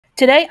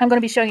Today I'm going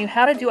to be showing you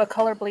how to do a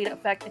color bleed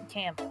effect in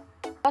Canva.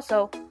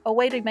 Also, a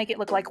way to make it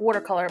look like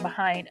watercolor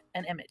behind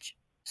an image.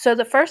 So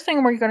the first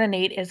thing we're going to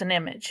need is an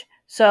image.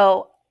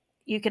 So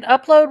you can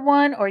upload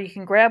one or you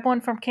can grab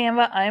one from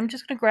Canva. I am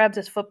just going to grab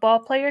this football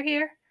player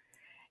here.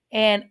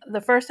 And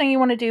the first thing you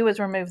want to do is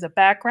remove the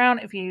background.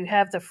 If you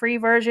have the free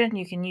version,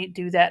 you can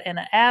do that in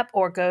an app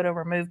or go to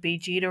Remove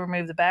BG to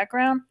remove the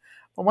background.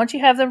 But once you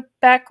have the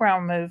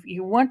background removed,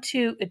 you want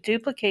to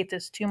duplicate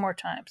this 2 more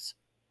times.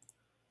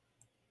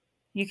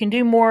 You can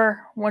do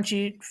more once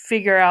you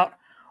figure out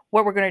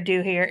what we're going to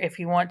do here if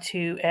you want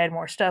to add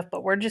more stuff,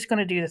 but we're just going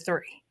to do the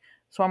 3.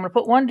 So I'm going to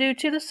put one dude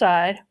to the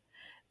side.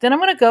 Then I'm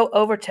going to go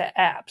over to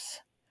apps.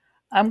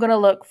 I'm going to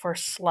look for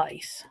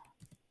slice.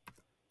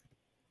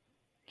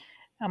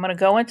 I'm going to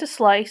go into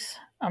slice.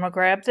 I'm going to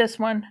grab this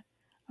one.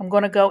 I'm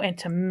going to go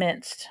into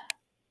minced.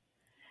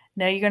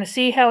 Now you're going to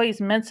see how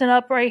he's mincing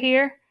up right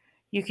here.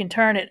 You can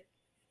turn it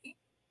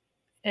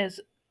as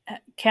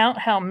count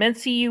how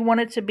mincy you want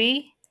it to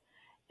be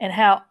and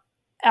how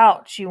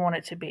out you want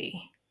it to be.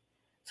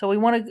 So we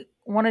want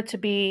it to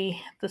be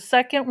the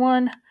second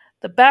one.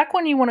 The back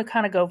one you want to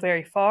kind of go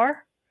very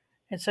far.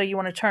 And so you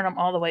want to turn them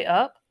all the way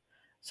up.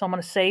 So I'm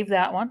going to save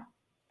that one.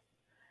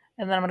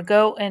 And then I'm going to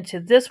go into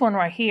this one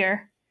right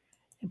here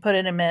and put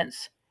it in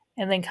mince.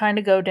 And then kind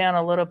of go down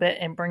a little bit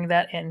and bring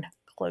that in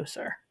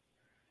closer.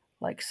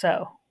 Like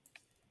so.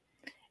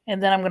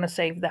 And then I'm going to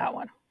save that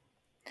one.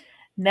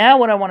 Now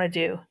what I want to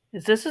do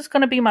is this is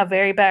going to be my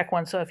very back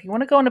one. So if you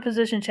want to go into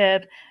position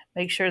tab,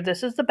 make sure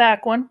this is the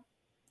back one.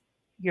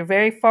 Your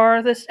very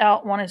farthest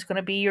out one is going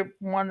to be your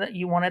one that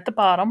you want at the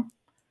bottom.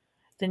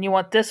 Then you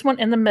want this one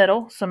in the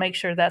middle. So make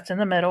sure that's in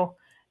the middle.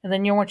 And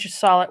then you want your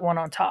solid one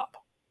on top.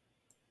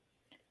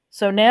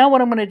 So now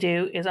what I'm going to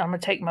do is I'm going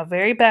to take my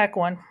very back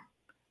one.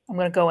 I'm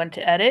going to go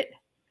into edit,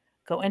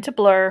 go into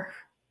blur.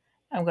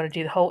 I'm going to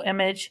do the whole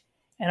image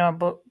and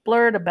I'll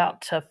blur it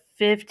about to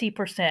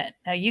 50%.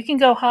 Now you can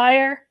go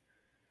higher,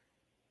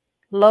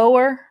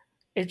 lower.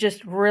 It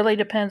just really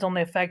depends on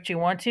the effect you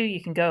want to.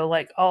 You can go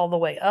like all the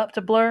way up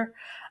to blur.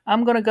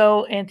 I'm going to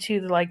go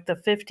into like the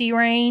 50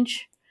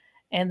 range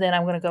and then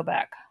I'm going to go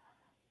back.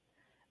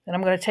 Then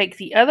I'm going to take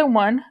the other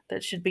one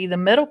that should be the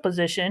middle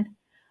position.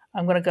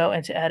 I'm going to go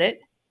into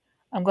edit.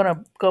 I'm going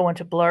to go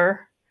into blur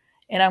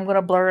and I'm going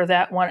to blur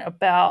that one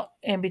about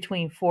in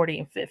between 40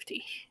 and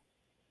 50.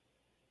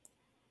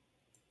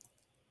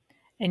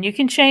 And you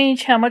can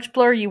change how much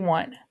blur you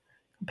want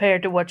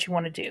compared to what you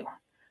want to do.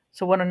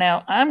 So what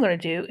now I'm going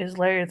to do is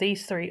layer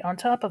these 3 on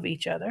top of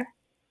each other.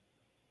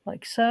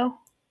 Like so.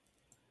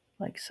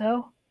 Like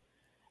so.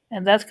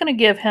 And that's going to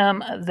give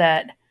him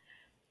that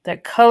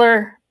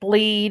color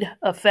bleed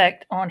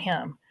effect on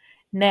him.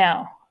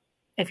 Now,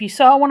 if you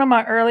saw one of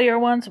my earlier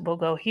ones, we'll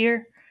go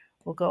here.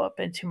 We'll go up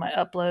into my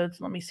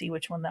uploads. Let me see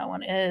which one that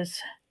one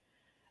is.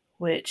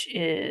 Which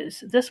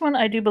is this one,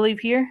 I do believe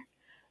here.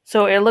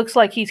 So it looks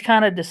like he's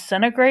kind of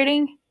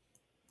disintegrating.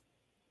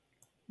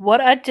 What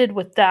I did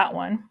with that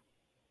one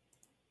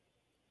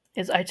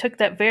is I took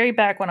that very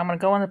back one. I'm going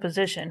to go in the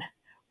position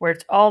where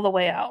it's all the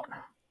way out.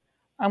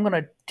 I'm going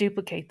to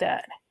duplicate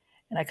that.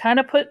 And I kind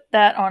of put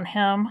that on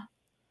him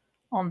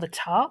on the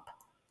top.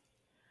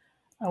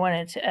 I went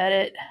into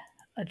edit,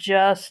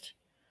 adjust.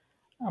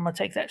 I'm going to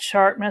take that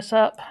sharpness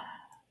up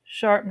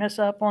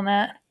on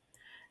that.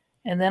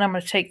 And then I'm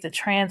going to take the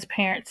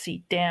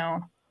transparency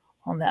down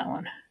on that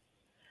one.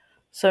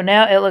 So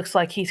now it looks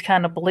like he's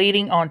kind of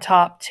bleeding on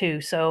top too.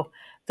 So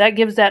that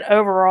gives that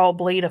overall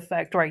bleed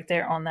effect right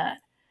there on that.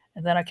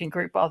 And then I can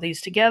group all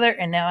these together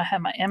and now I have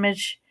my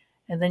image.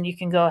 And then you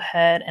can go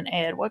ahead and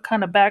add what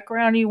kind of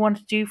background you want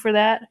to do for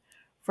that,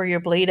 for your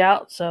bleed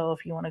out. So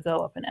if you want to go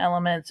up in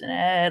elements and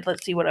add,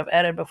 let's see what I've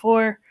added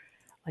before,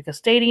 like a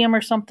stadium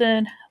or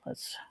something.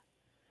 Let's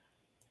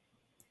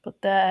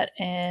put that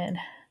in,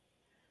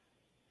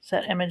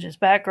 set image as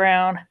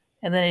background.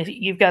 And then if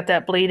you've got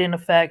that bleeding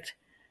effect,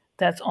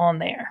 that's on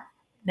there.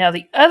 Now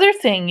the other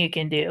thing you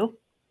can do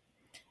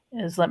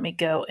is let me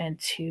go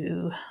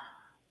into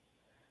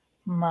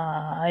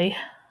my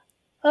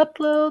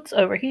uploads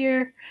over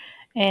here.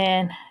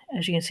 And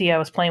as you can see, I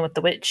was playing with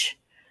the witch.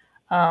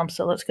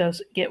 So let's go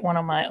get one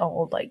of my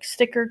old like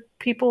sticker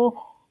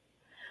people.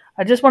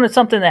 I just wanted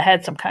something that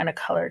had some kind of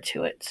color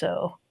to it.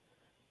 So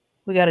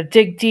we got to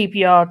dig deep,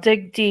 y'all.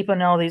 Dig deep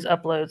on all these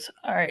uploads.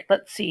 All right,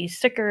 let's see.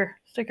 Sticker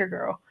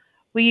girl.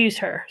 We use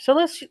her. So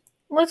let's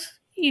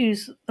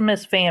use the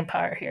Miss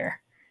Vampire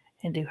here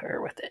and do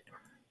her with it.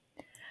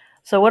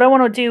 So what I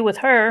want to do with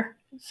her,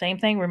 same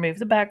thing, remove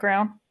the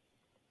background.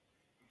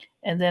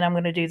 And then I'm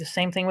going to do the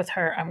same thing with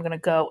her. I'm going to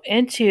go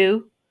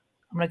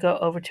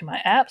over to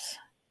my apps,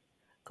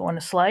 go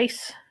into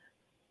slice.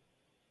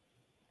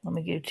 Let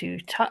me go to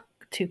top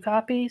 2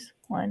 copies,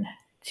 1,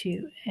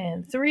 2,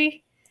 and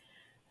 3.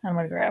 I'm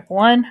going to grab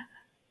one.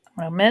 I'm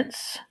going to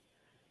mince.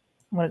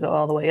 I'm going to go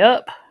all the way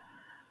up.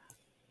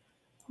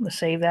 I'm going to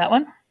save that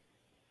one.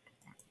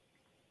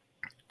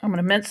 I'm going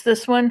to mince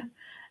this one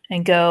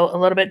and go a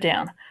little bit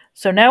down.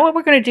 So now what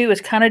we're going to do is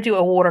kind of do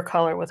a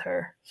watercolor with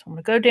her. So I'm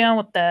going to go down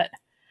with that.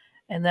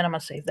 And then I'm going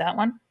to save that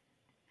one.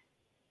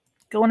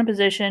 Go into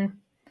position.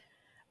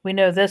 We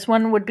know this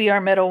one would be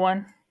our middle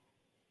one,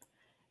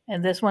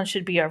 and this one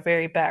should be our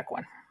very back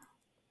one.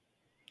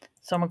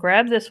 So I'm going to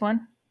grab this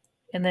one,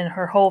 and then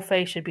her whole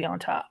face should be on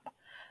top.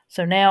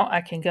 So now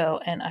I can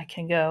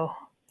go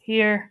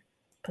here,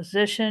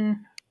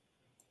 position.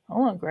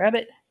 Hold on, grab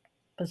it,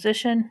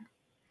 position.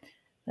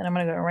 Then I'm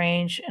going to go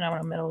arrange, and I'm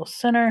going to middle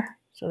center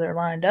so they're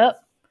lined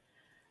up.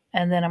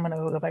 And then I'm going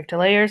to go back to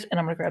layers, and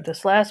I'm going to grab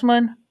this last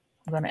one.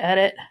 I'm going to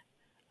edit.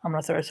 I'm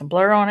going to throw some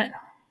blur on it.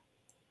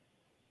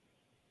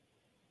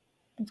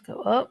 Let's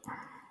go up.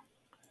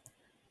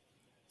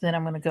 Then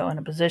I'm going to go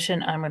into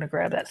position. I'm going to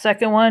grab that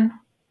second one.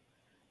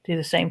 Do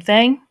the same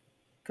thing.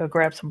 Go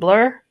grab some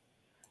blur.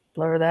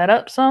 Blur that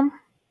up some.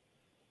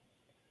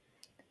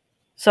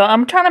 So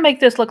I'm trying to make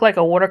this look like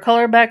a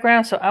watercolor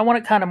background. So I want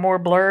it kind of more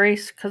blurry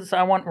because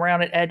I want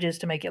rounded edges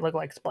to make it look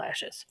like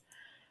splashes.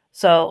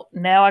 So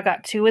now I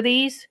got 2 of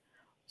these.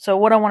 So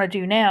what I want to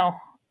do now,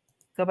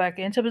 go back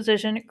into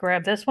position,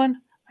 grab this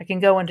one. I can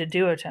go into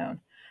duotone.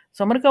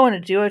 So I'm going to go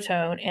into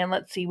duotone, and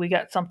let's see, we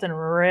got something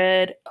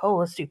red. Oh,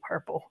 let's do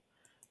purple.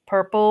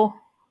 Purple.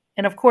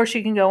 And of course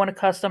you can go into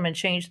custom and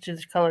change to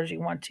the colors you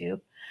want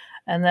to.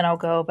 And then I'll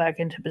go back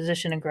into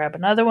position and grab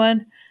another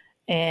one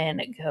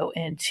and go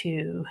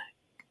into,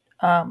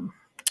 go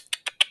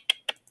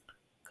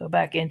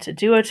back into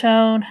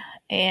duotone,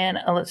 and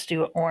let's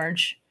do an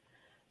orange.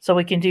 So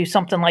we can do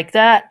something like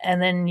that,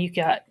 and then you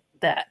got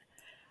that.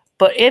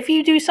 But if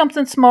you do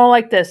something small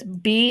like this,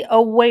 be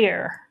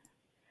aware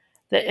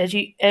that as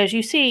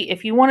you see,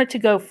 if you want it to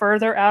go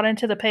further out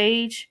into the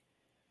page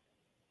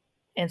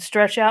and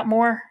stretch out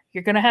more,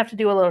 you're going to have to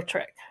do a little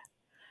trick.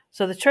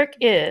 So the trick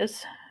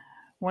is,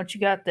 once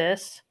you got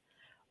this,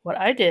 what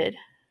I did,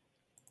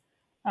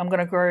 I'm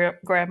going to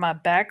grab my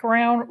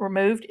background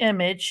removed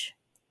image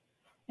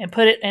and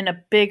put it in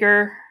a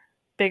bigger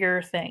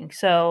thing.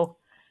 So,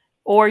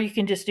 or you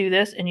can just do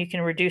this and you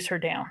can reduce her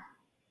down.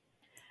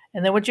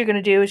 And then what you're going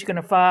to do is you're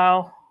going to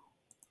file,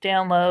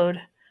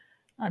 download.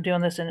 I'm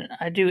doing this in,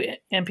 I do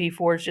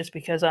MP4s just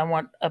because I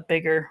want a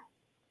bigger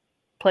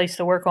place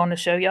to work on to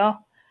show y'all.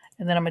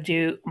 And then I'm going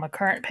to do my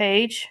current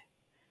page.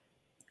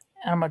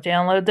 And I'm going to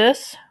download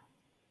this.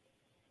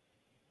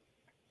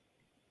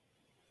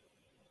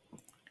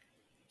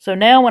 So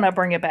now when I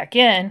bring it back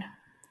in,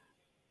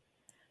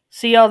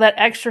 see all that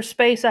extra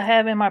space I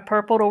have in my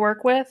purple to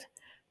work with?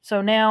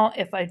 So now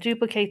if I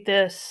duplicate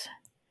this,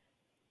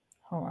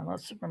 hold on,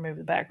 let's remove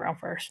the background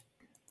first.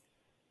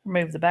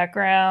 Remove the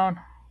background.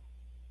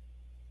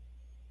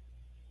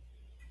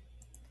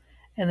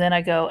 And then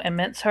I go and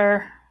mince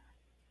her.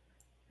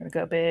 I'm going to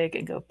go big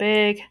and go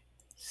big.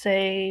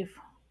 Save.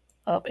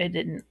 Oh, it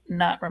didn't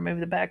not remove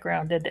the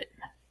background, did it?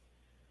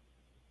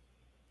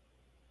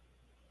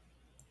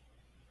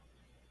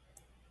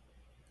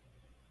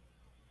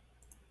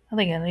 I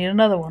think I need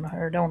another one of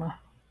her, don't I?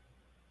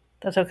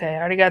 That's okay. I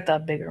already got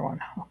that bigger one.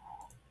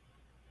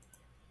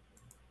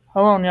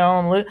 Hold on,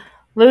 y'all. I'm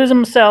losing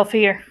myself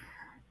here.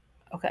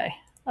 Okay.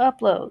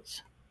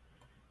 Uploads.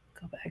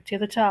 Go back to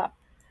the top.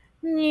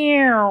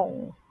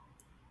 All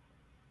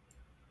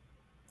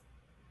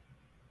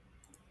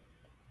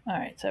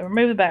right, so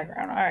remove the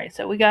background. All right,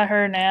 so we got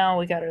her now.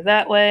 We got her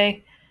that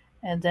way.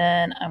 And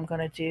then I'm going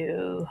to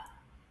do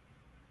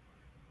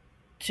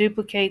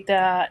duplicate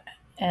that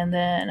and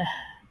then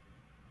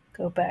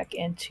go back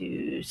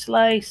into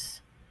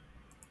slice,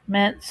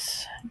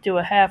 mince, do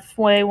a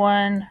halfway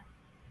one,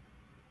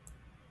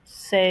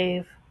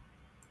 save.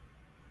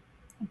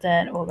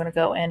 Then we're going to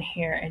go in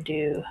here and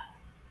do,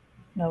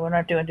 no, we're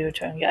not doing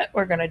duotone yet.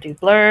 We're going to do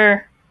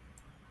blur,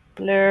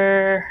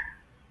 blur,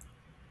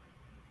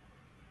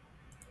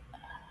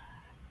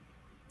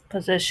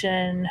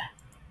 position,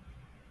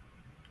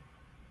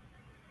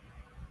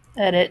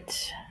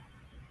 edit,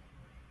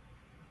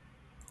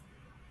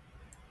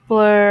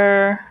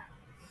 blur,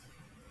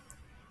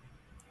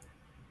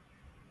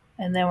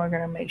 and then we're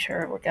going to make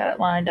sure we got it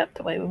lined up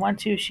the way we want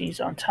to. She's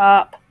on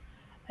top.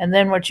 And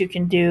then what you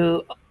can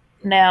do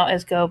now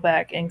is go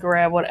back and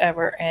grab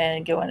whatever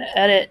and go into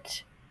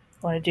edit.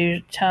 Want to do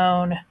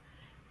tone,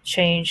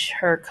 change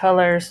her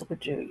colors. We'll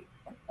do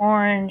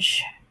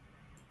orange,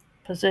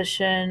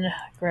 position,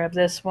 grab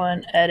this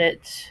one,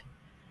 edit,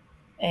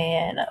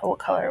 and what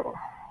color?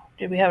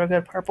 Did we have a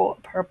good purple?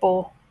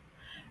 Purple.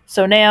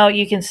 So now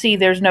you can see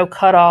there's no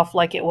cutoff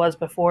like it was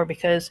before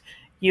because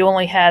you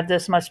only had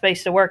this much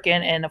space to work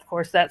in, and of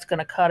course that's going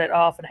to cut it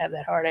off and have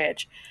that hard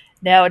edge.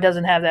 Now it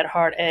doesn't have that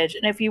hard edge.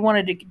 And if you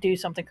wanted to do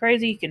something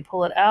crazy, you can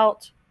pull it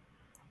out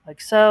like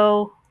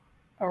so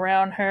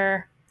around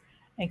her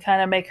and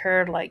kind of make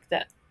her like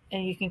that.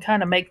 And you can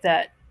kind of make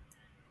that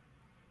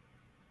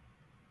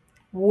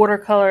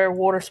watercolor,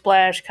 water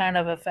splash kind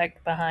of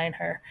effect behind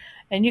her.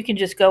 And you can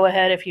just go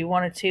ahead if you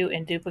wanted to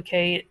and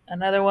duplicate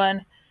another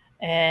one.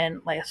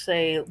 And like I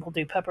say, we'll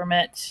do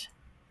peppermint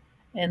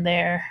in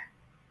there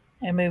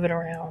and move it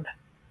around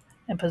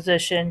and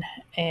position,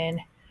 and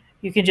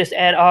you can just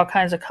add all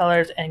kinds of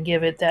colors and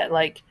give it that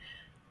like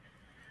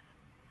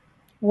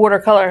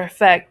watercolor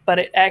effect, but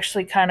it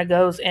actually kind of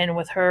goes in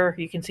with her.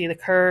 You can see the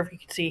curve, you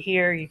can see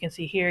here, you can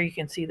see here, you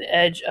can see the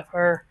edge of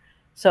her.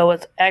 So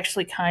it's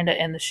actually kind of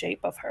in the shape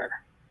of her.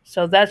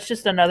 So that's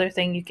just another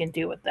thing you can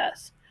do with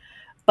this.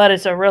 But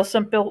it's a real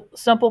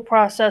simple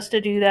process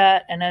to do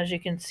that. And as you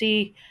can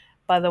see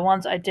by the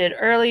ones I did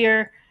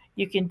earlier,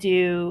 you can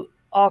do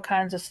all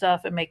kinds of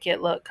stuff and make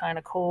it look kind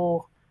of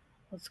cool.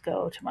 Let's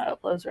go to my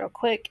uploads real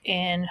quick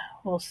and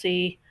we'll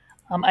see.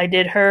 I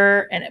did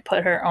her and it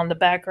put her on the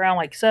background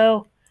like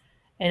so.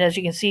 And as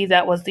you can see,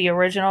 that was the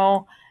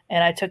original.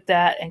 And I took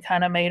that and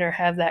kind of made her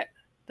have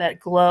that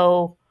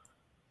glow,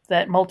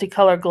 that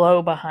multicolor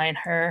glow behind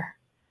her.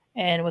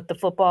 And with the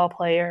football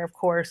player, of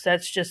course,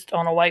 that's just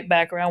on a white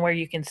background where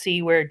you can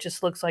see where it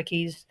just looks like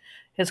his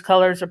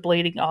colors are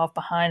bleeding off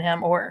behind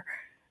him, or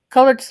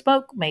colored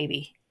smoke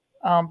maybe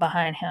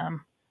behind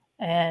him.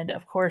 And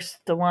of course,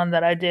 the one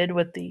that I did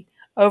with the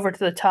over to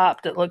the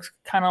top that looks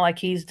kind of like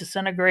he's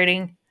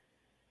disintegrating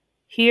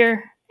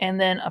here. And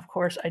then, of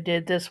course, I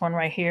did this one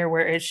right here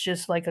where it's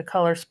just like a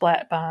color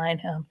splat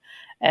behind him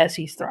as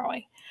he's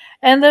throwing.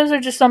 And those are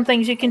just some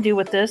things you can do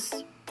with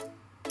this.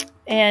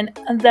 And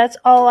that's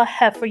all I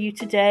have for you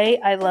today.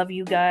 I love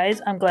you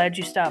guys. I'm glad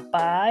you stopped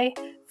by.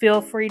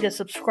 Feel free to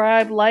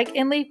subscribe, like,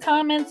 and leave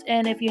comments.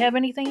 And if you have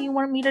anything you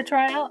want me to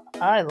try out,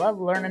 I love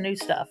learning new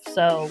stuff.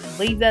 So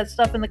leave that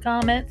stuff in the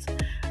comments.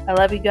 I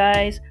love you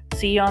guys.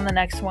 See you on the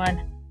next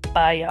one.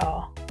 Bye,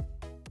 y'all.